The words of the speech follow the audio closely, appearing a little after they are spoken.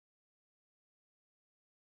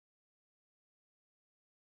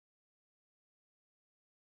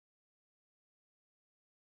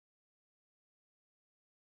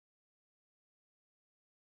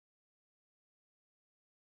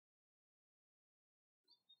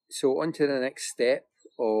So on to the next step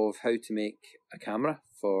of how to make a camera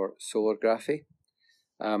for solargraphy,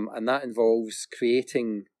 and that involves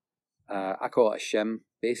creating, I call it a shim,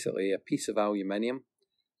 basically a piece of aluminium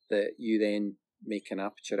that you then make an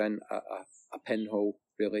aperture in, a pinhole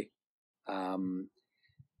really.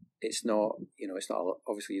 It's not,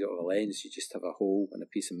 obviously you don't have a lens, you just have a hole and a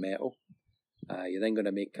piece of metal. You're then going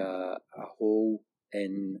to make a hole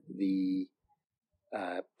in the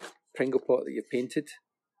Pringle pot that you've painted,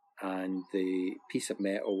 and the piece of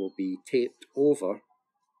metal will be taped over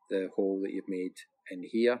the hole that you've made in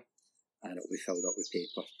here, and it will be filled up with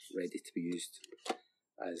paper ready to be used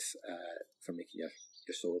as for making your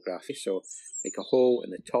solargraphy. So make a hole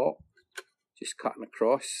in the top, just cutting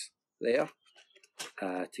across there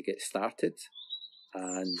to get started,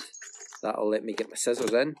 and that'll let me get my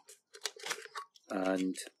scissors in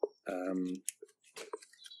and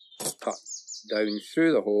cut down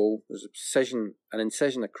through the hole. There's an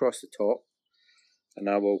incision across the top, and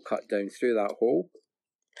I will cut down through that hole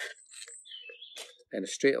in a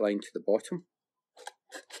straight line to the bottom.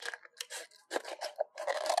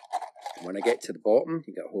 And when I get to the bottom,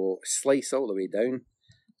 you get a whole slice all the way down,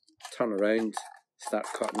 turn around, start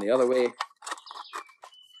cutting the other way.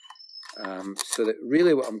 So that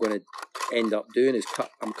really what I'm going to end up doing is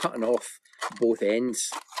I'm cutting off both ends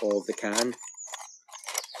of the can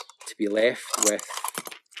to be left with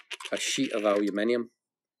a sheet of aluminium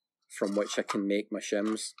from which I can make my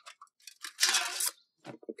shims.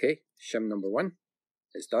 Okay, shim number one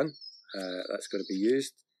is done. That's going to be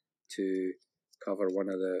used to cover one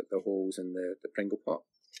of the holes in the Pringle pot.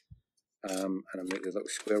 And I'll make the little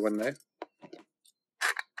square one now.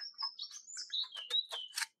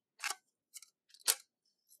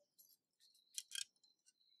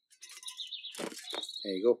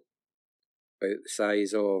 There you go. About the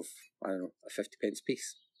size of, I don't know, a 50p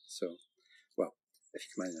piece. So, well, if you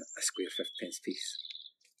can imagine a square 50p piece.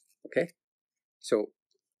 Okay, so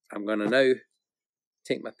I'm going to now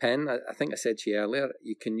take my pen. I think I said to you earlier,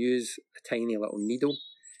 you can use a tiny little needle.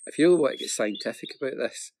 If you really want to get scientific about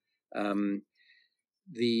this,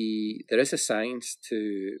 there is a science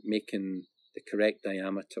to making the correct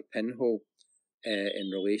diameter pinhole in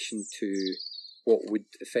relation to what would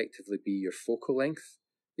effectively be your focal length.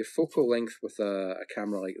 Your focal length with a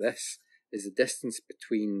camera like this is the distance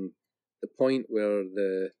between the point where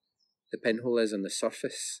the pinhole is on the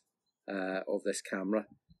surface of this camera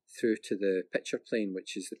through to the picture plane,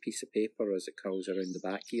 which is the piece of paper as it curls around the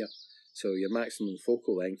back here. So your maximum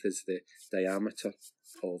focal length is the diameter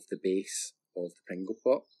of the base of the Pringle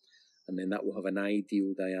pot, and then that will have an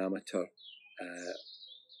ideal diameter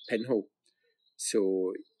pinhole.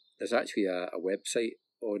 So there's actually a website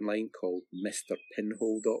online called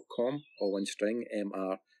mrpinhole.com, all one string,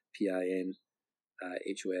 MRPINHOLE,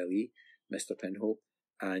 Mr. Pinhole,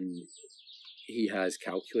 and he has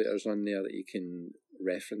calculators on there that you can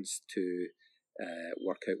reference to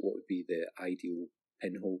work out what would be the ideal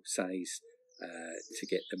pinhole size to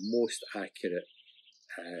get the most accurate,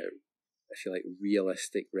 if you like,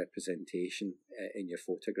 realistic representation in your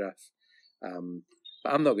photograph.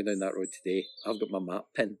 But I'm not going down that road today. I've got my map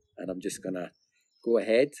pen, and I'm just going to go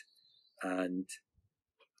ahead and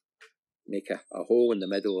make a hole in the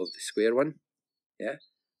middle of the square one. Yeah,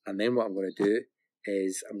 and then what I'm going to do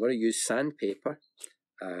is I'm going to use sandpaper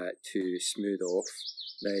to smooth off.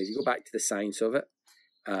 Now, if you go back to the science of it,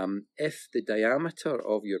 if the diameter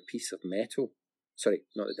of your piece of metal, sorry,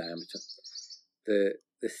 not the diameter,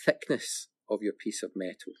 the thickness of your piece of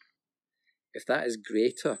metal, if that is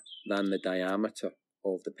greater than the diameter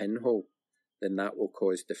of the pinhole, then that will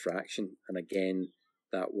cause diffraction, and again,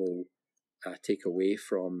 that will take away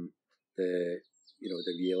from the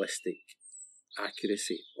realistic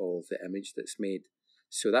accuracy of the image that's made.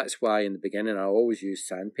 So that's why in the beginning I always use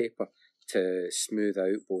sandpaper to smooth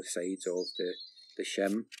out both sides of the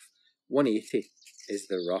shim. 180 is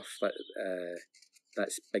the rough,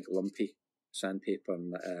 that's big lumpy sandpaper,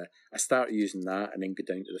 and I start using that and then go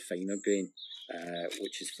down to the finer grain,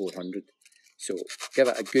 which is 400. So give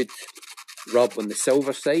it a good rub on the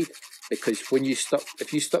silver side, because if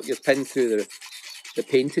you stuck your pin through the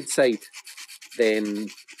painted side, then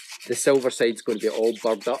the silver side's going to be all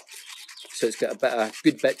burred up, so it's got a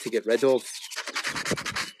good bit to get rid of.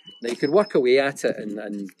 Now you could work away at it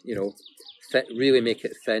and really make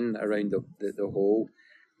it thin around the hole.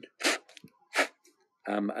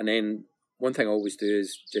 And then one thing I always do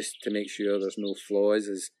is, just to make sure there's no flaws,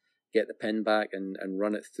 is get the pin back and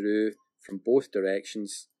run it through from both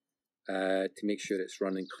directions to make sure it's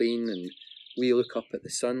running clean. And we look up at the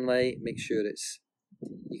sunlight, make sure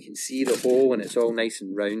you can see the hole and it's all nice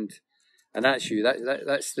and round. And that's you.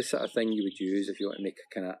 That's the sort of thing you would use if you want to make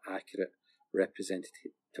a kind of accurate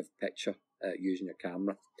representative picture using your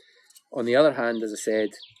camera. On the other hand, as I said,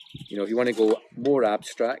 you know, if you want to go more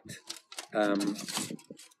abstract,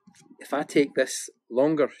 if I take this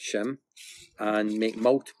longer shim and make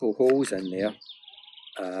multiple holes in there,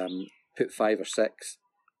 put 5 or 6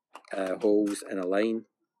 holes in a line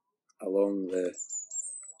along the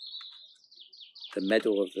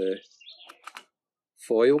middle of the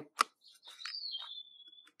foil,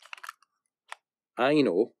 I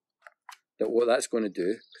know that what that's going to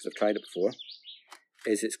do, because I've tried it before,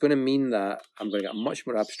 is it's going to mean that I'm going to get a much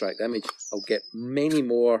more abstract image. I'll get many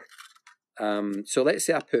more. So let's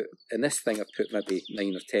say I put, in this thing, I put maybe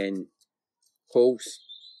 9 or 10 holes,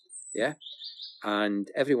 yeah? And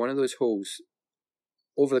every one of those holes,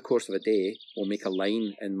 over the course of a day, will make a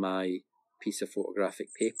line in my piece of photographic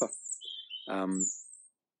paper.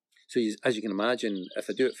 So as you can imagine, if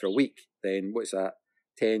I do it for a week, then what's that?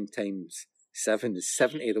 10 times 7 is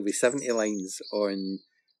 70. There'll be 70 lines on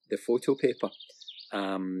the photo paper.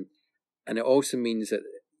 And it also means that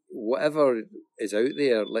whatever is out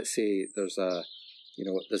there, let's say there's a, you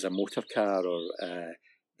know, there's a motor car or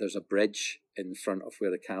there's a bridge in front of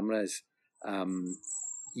where the camera is,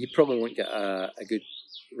 you probably won't get a good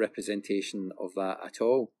representation of that at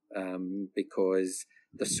all, because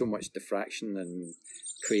there's so much diffraction and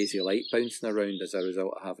crazy light bouncing around as a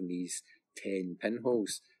result of having these 10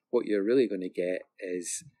 pinholes. What you're really going to get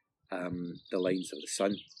is the lines of the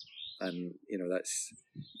sun, and you know, that's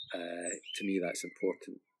to me that's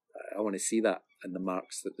important. I want to see that and the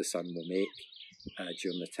marks that the sun will make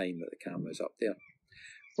during the time that the camera is up there.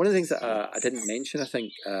 One of the things that I didn't mention, I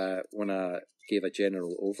think, when I gave a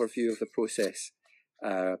general overview of the process,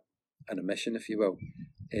 an omission if you will,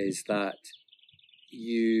 is that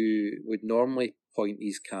you would normally point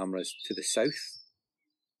these cameras to the south,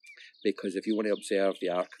 because if you want to observe the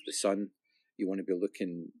arc of the sun, you want to be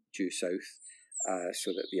looking due south,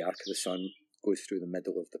 so that the arc of the sun goes through the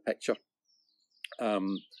middle of the picture.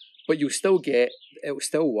 But you'll still get, it will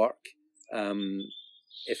still work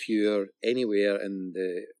if you're anywhere in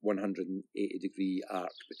the 180 degree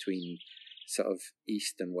arc between sort of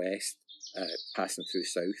east and west, passing through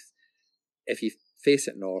south. If you face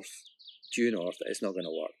it north, due north, it's not going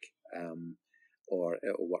to work, or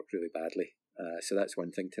it'll work really badly. So that's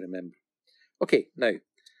one thing to remember. Okay, now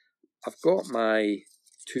I've got my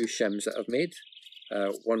 2 shims that I've made,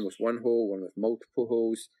 one with 1 hole, one with multiple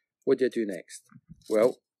holes. What do I do next?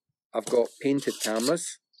 Well, I've got painted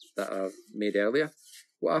cameras that I've made earlier.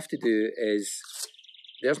 What I have to do is,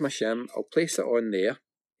 there's my shim, I'll place it on there,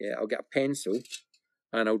 yeah, I'll get a pencil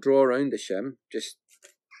and I'll draw around the shim, just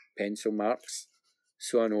pencil marks,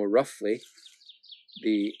 so I know roughly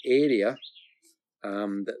the area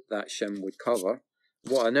that shim would cover.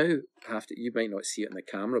 What I now have to, you might not see it in the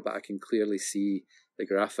camera, but I can clearly see the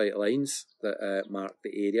graphite lines that mark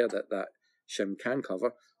the area that shim can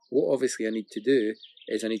cover. What obviously I need to do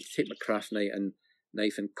is I need to take my craft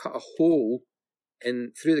knife and cut a hole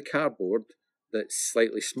in through the cardboard that's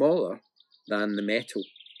slightly smaller than the metal,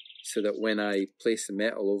 so that when I place the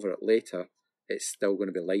metal over it later, it's still going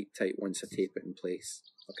to be light tight once I tape it in place.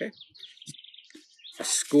 Okay? I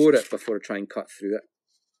score it before I try and cut through it.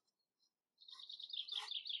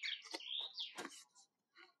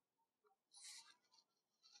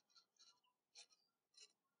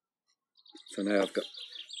 So now I've got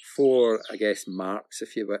 4, I guess, marks,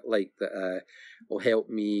 if you like, that will help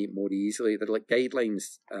me more easily. They're like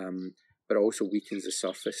guidelines, but also weakens the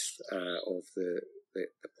surface of the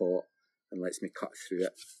pot and lets me cut through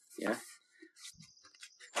it. Yeah.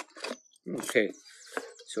 Okay.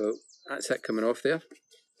 So that's it coming off there.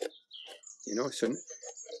 You know, so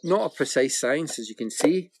not a precise science, as you can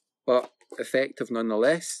see, but effective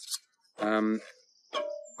nonetheless.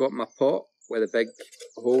 Got my pot with a big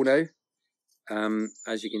hole now.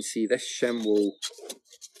 As you can see, this shim will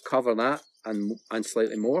cover that and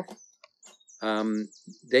slightly more.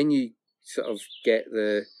 Then you sort of get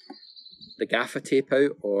the gaffer tape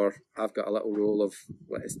out, or I've got a little roll of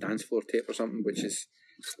what is dance floor tape or something, which is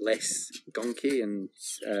less gunky and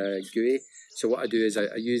gooey. So what I do is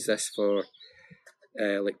I use this for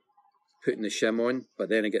like putting the shim on, but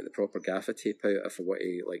then I get the proper gaffer tape out if I want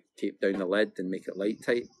to like tape down the lid and make it light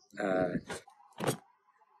tight.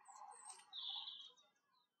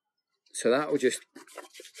 So that will just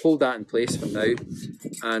hold that in place for now,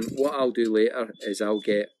 and what I'll do later is I'll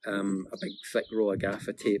get a big thick roll of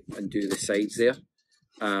gaffer tape and do the sides there,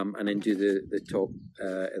 and then do the top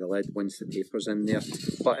of the lid once the paper's in there.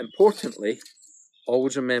 But importantly,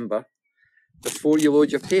 always remember, before you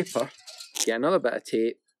load your paper, get another bit of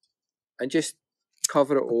tape and just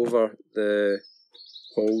cover it over the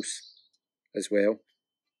holes as well,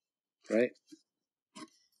 right?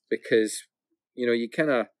 Because, you know, you kind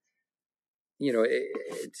of, you know,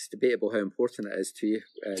 it's debatable how important it is to you,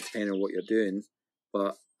 depending on what you're doing,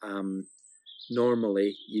 but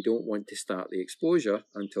normally you don't want to start the exposure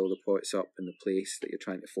until the pot's up in the place that you're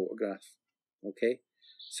trying to photograph, okay?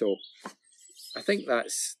 So I think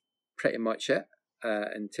that's pretty much it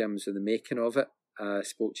in terms of the making of it. I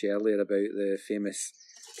spoke to you earlier about the famous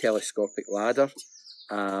telescopic ladder,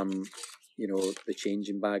 you know, the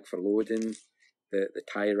changing bag for loading, the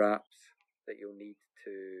tie wraps that you'll need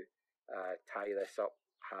to tie this up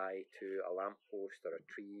high to a lamppost or a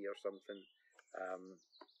tree or something.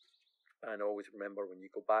 And always remember, when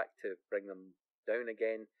you go back to bring them down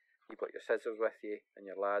again, you've got your scissors with you and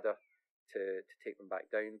your ladder to take them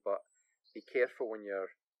back down. But be careful when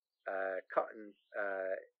you're cutting.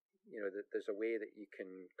 You know, there's a way that you can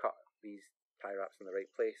cut these tie wraps in the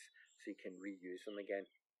right place so you can reuse them again,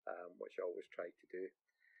 which I always try to do.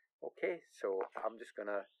 Okay, so I'm just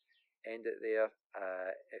going to end it there.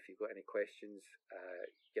 If you've got any questions,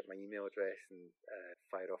 get my email address and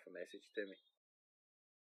fire off a message to me.